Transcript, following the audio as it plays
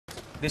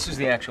This is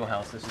the actual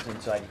house. This is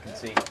inside. You can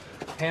see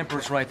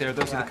Pampers right there.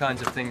 Those are the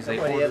kinds of things they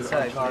ordered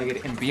on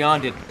Target, and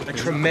beyond it, a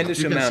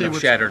tremendous amount of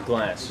shattered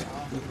glass.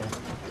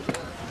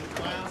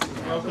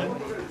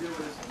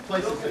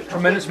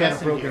 Tremendous amount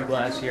of broken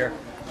glass here.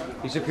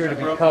 These appear to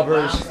be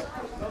covers.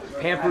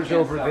 Pampers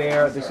over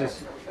there. This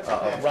is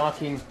a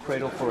rocking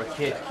cradle for a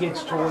kid.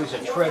 Kids' toys,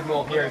 a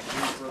treadmill here.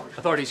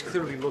 Authorities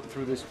clearly looked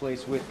through this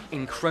place with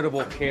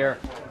incredible care.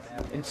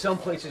 In some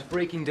places,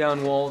 breaking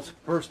down walls,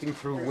 bursting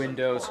through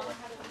windows,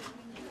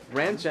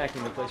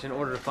 ransacking the place in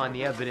order to find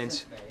the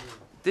evidence,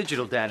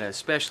 digital data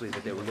especially,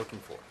 that they were looking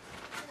for.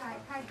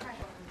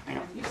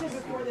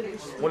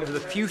 One of the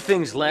few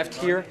things left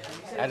here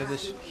out of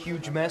this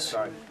huge mess,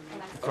 the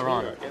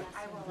Quran.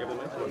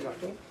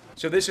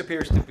 So this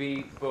appears to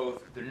be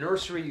both the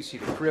nursery, you see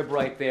the crib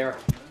right there,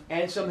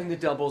 and something that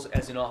doubles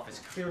as an office.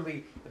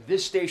 Clearly,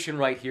 this station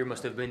right here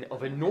must have been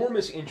of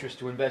enormous interest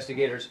to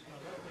investigators.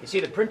 You see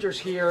the printers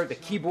here, the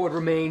keyboard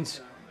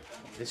remains,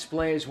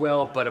 display as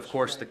well, but of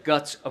course the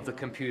guts of the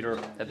computer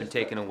have been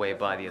taken away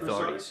by the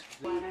authorities.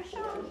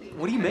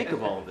 What do you make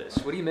of all of this?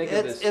 What do you make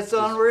of this? It's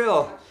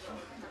unreal.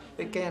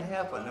 It can't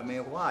happen. I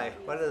mean, why?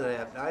 Why did it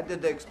happen? I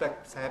didn't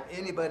expect to have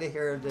anybody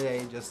here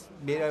today just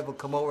being able to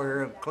come over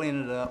here and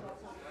clean it up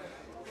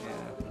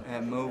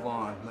and move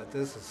on. But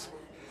this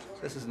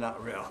is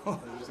not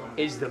real.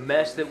 Is the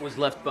mess that was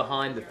left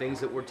behind, the things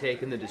that were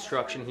taken, the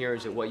destruction here,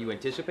 is it what you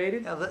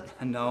anticipated? Yeah,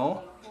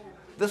 no.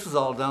 This was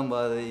all done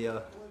by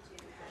the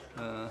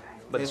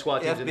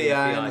SWAT teams FBI and the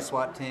FBI. and the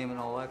SWAT team and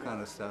all that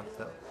kind of stuff.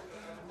 So,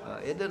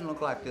 it didn't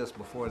look like this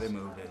before they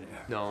moved in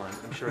here. No,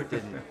 I'm sure it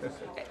didn't.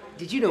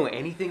 Did you know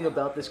anything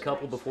about this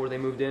couple before they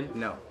moved in?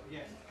 No.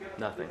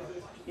 Nothing.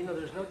 You know,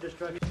 there's no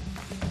destruction